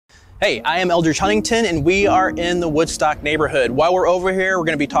Hey, I am Eldridge Huntington and we are in the Woodstock neighborhood. While we're over here, we're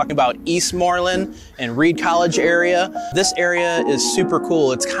going to be talking about Eastmoreland and Reed College area. This area is super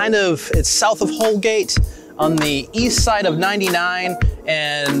cool. It's south of Holgate on the east side of 99,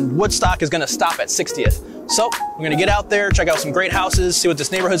 and Woodstock is going to stop at 60th. So we're going to get out there, check out some great houses, see what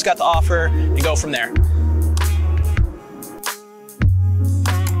this neighborhood's got to offer, and go from there.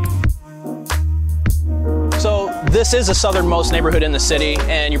 So this is the southernmost neighborhood in the city,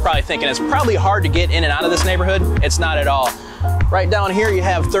 and you're probably thinking it's probably hard to get in and out of this neighborhood. It's not at all. Right down here you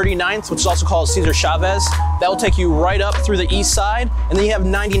have 39th, which is also called Cesar Chavez. That will take you right up through the east side, and then you have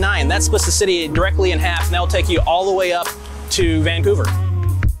 99. That splits the city directly in half, and that will take you all the way up to Vancouver.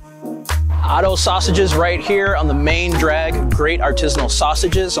 Otto Sausages right here on the main drag. Great artisanal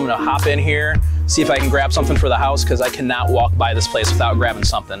sausages. I'm gonna hop in here, see if I can grab something for the house, because I cannot walk by this place without grabbing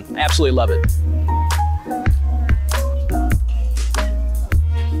something. Absolutely love it.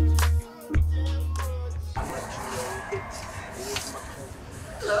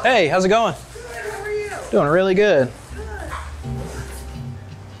 Hey, how's it going? Good, how are you? Doing really good.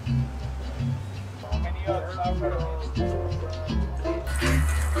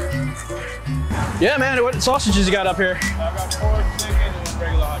 Yeah, man, what sausages you got up here? I got pork, chicken, and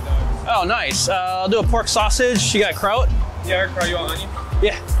regular hot dogs. Oh, nice. I'll do a pork sausage. You got kraut? Yeah, kraut, you want onion?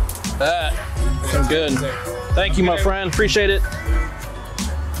 Yeah. Sounds good. Thank you, my friend. Appreciate it.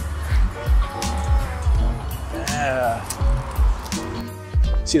 Yeah.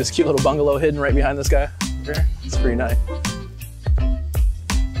 See this cute little bungalow hidden right behind this guy? It's pretty nice.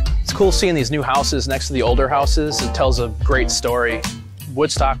 It's cool seeing these new houses next to the older houses. It tells a great story.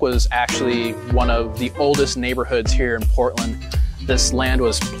 Woodstock was actually one of the oldest neighborhoods here in Portland. This land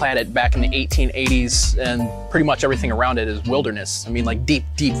was platted back in the 1880s, and pretty much everything around it is wilderness. I mean, like deep,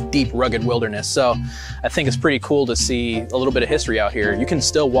 deep, deep, rugged wilderness. So I think it's pretty cool to see a little bit of history out here. You can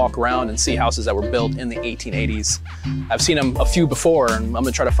still walk around and see houses that were built in the 1880s. I've seen them a few before, and I'm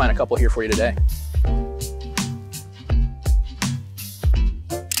gonna try to find a couple here for you today.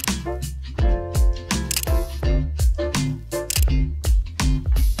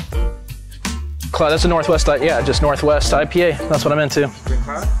 That's a Northwest, just Northwest IPA. That's what I'm into. Green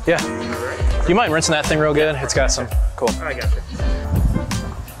cloud? Yeah. Do you mind rinsing that thing real good? It's got some, cool. I got you.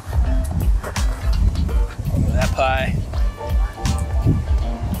 That pie.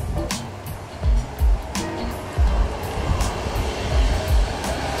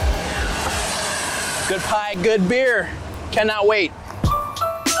 Good pie, good beer. Cannot wait.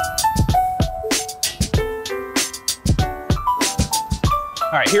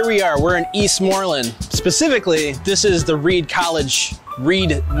 All right, here we are. We're in Eastmoreland. Specifically, this is the Reed College,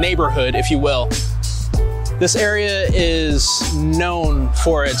 Reed neighborhood, if you will. This area is known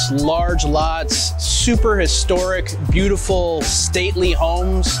for its large lots, super historic, beautiful, stately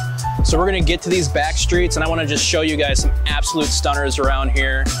homes. So we're gonna get to these back streets, and I wanna just show you guys some absolute stunners around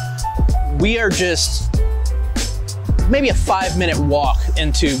here. We are just maybe a 5-minute walk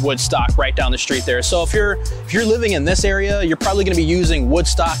into Woodstock right down the street there. So if you're living in this area, you're probably gonna be using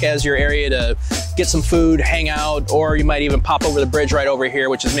Woodstock as your area to get some food, hang out, or you might even pop over the bridge right over here,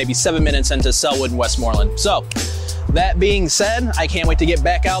 which is maybe 7 minutes into Selwood and Westmoreland. So that being said, I can't wait to get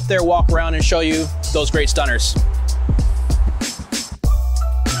back out there, walk around, and show you those great stunners.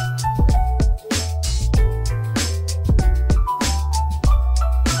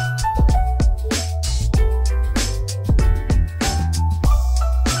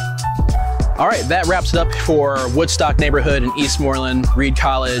 All right, that wraps it up for Woodstock neighborhood in Eastmoreland, Reed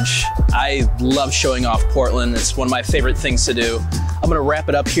College. I love showing off Portland. It's one of my favorite things to do. I'm gonna wrap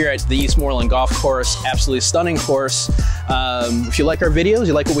it up here at the Eastmoreland Golf Course. Absolutely stunning course. If you like our videos,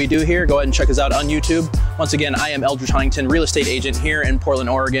 you like what we do here, go ahead and check us out on YouTube. Once again, I am Eldridge Huntington, real estate agent here in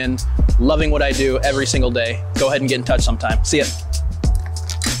Portland, Oregon. Loving what I do every single day. Go ahead and get in touch sometime. See ya.